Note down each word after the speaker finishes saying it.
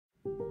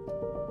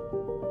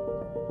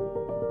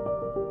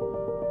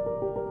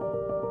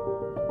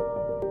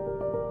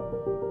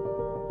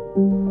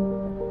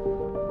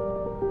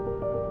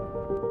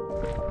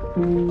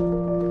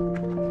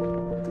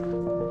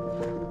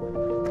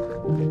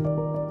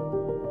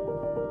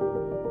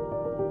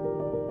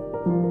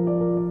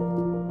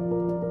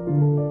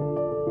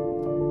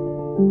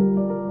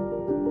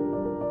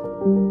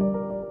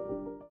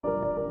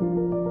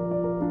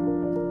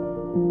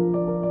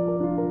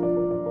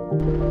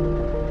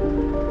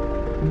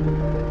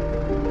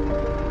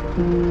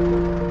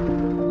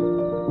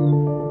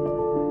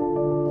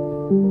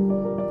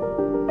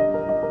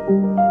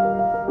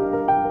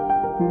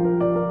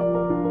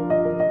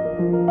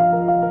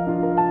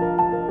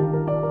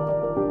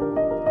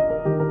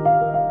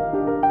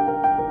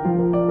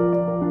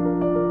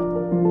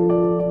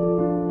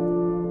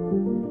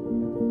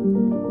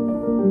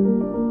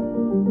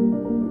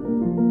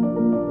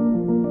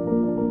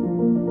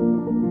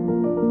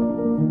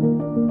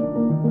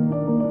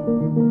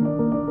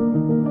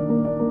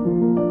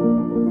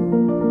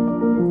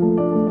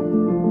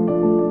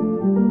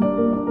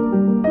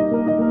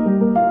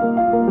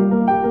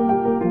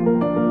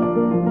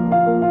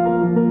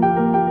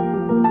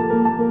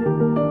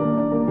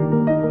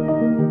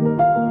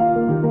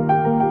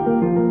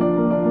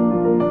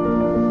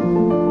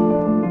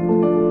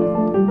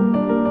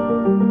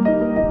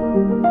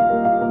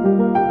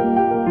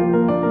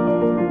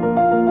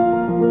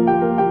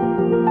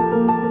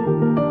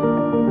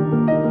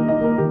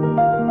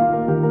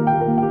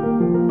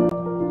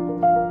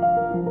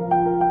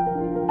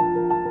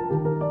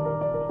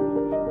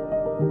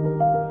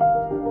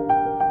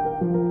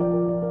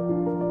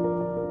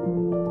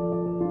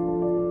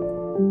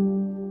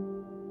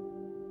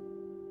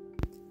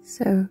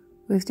So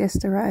we've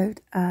just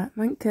arrived at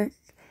Mount Cook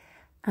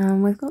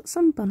and we've got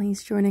some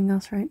bunnies joining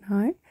us right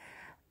now.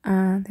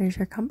 And there's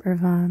your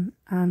campervan,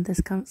 and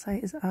this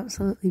campsite is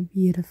absolutely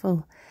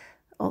beautiful.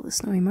 All the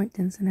snowy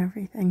mountains and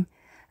everything.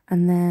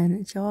 And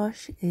then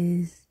Josh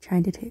is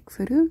trying to take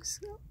photos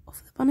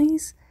of the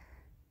bunnies.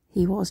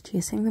 He was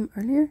chasing them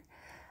earlier.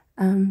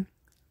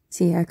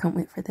 So yeah, I can't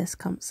wait for this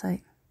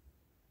campsite.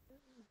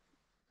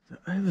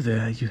 Over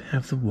there you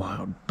have the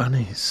wild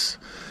bunnies.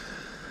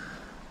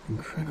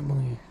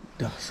 Incredibly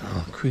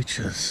docile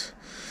creatures.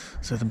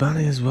 So the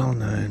bunny is well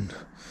known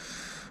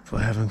for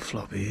having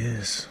floppy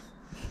ears.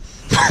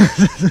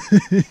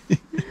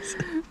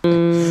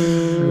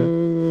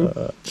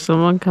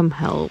 Someone come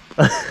help.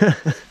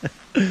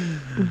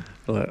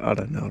 Like, I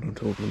don't know what I'm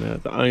talking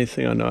about. The only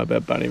thing I know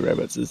about bunny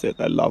rabbits is that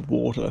they love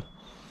water.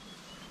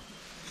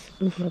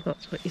 Well,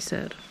 that's what you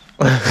said.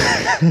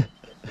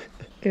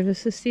 Give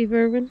us a Steve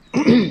Irwin.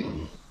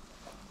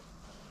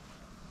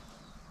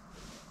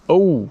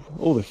 Oh,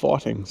 they're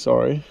fighting,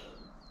 sorry.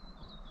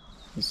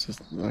 It's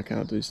just, I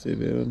can't do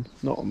Steve Irwin.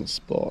 Not on the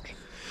spot.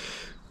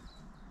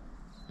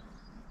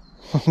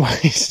 Why are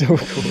you still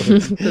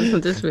recording?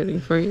 I'm just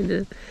waiting for you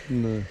to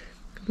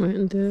come out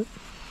and do it.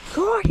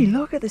 Crikey,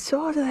 look at the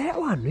size of that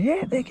one.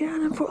 Yeah, they're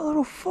going in for a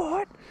little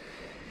fight.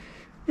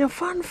 Now,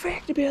 fun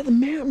fact about the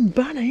mountain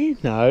bunny.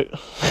 No.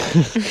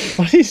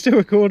 What are you still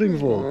recording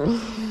for?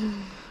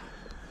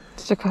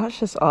 To catch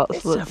this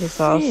absolute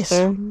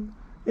disaster.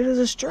 It is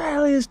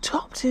Australia's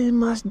top 10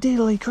 most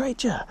deadly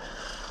creature.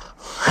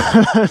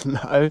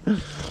 No.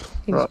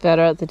 He was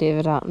better at the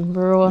David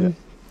Attenborough one.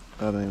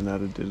 Yeah. I don't even know how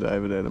to do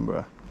David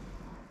Attenborough.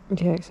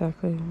 Yeah,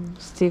 exactly.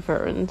 Steve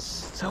Irwin's.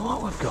 So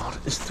what we've got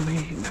is 3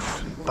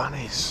 mountain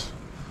bunnies.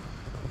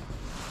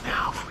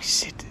 Now if we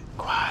sit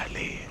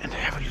quietly and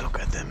have a look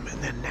at them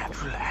in their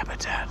natural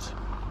habitat.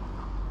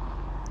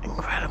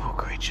 Incredible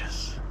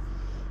creatures.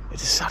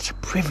 It is such a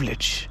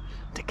privilege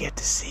to get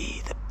to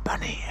see the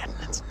bunny in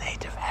its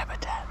native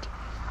habitat.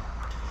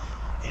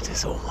 It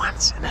is a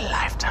once in a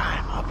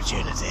lifetime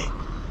opportunity.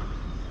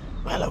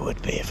 Well, it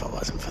would be if it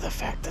wasn't for the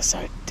fact they're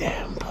so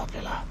damn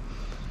popular.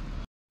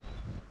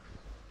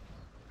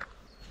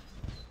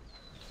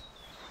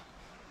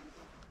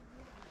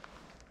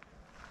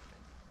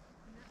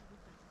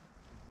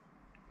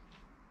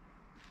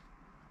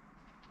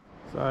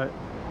 So,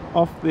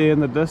 off there in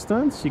the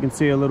distance, you can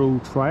see a little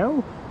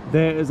trail.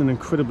 That is an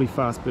incredibly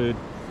fast bird.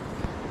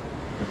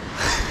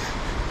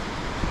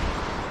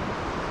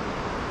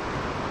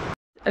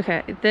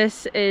 Okay,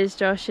 this is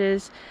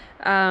Josh's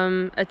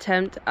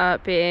attempt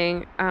at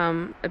being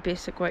a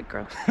basic white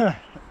girl.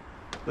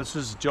 This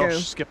is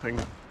Josh skipping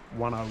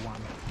 101.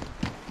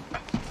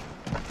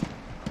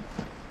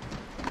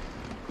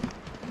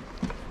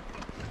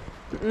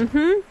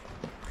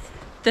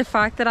 The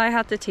fact that I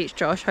had to teach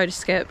Josh how to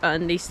skip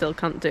and he still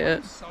can't do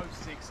it. So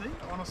sexy,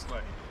 honestly.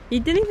 He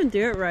didn't even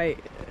do it right.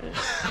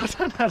 I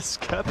don't know how to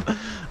skip.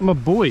 I'm a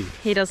boy.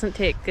 He doesn't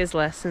take his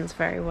lessons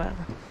very well.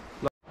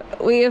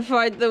 We have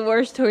found the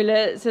worst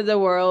toilets in the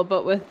world,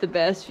 but with the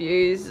best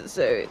views.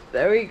 So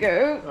there we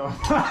go.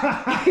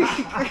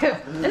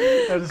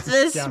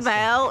 The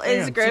smell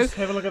is gross. Just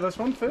have a look at this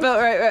one first. But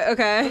right,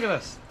 okay. Look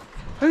at this.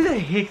 Who the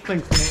heck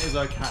thinks that is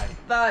okay?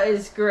 That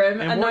is grim.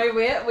 And now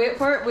wait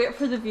for it. Wait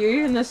for the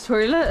view in this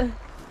toilet.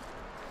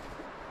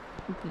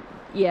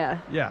 Yeah.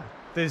 Yeah.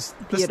 This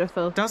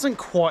Beautiful. doesn't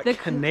quite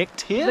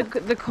connect here.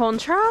 The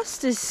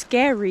contrast is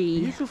scary.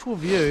 Beautiful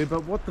view,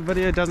 but what the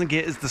video doesn't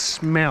get is the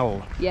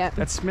smell. Yeah.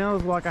 It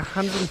smells like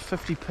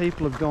 150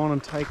 people have gone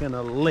and taken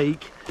a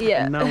leak.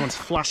 Yeah. And no one's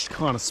flushed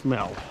kind of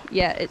smell.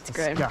 Yeah, it's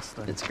grim.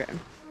 Disgusting. It's grim.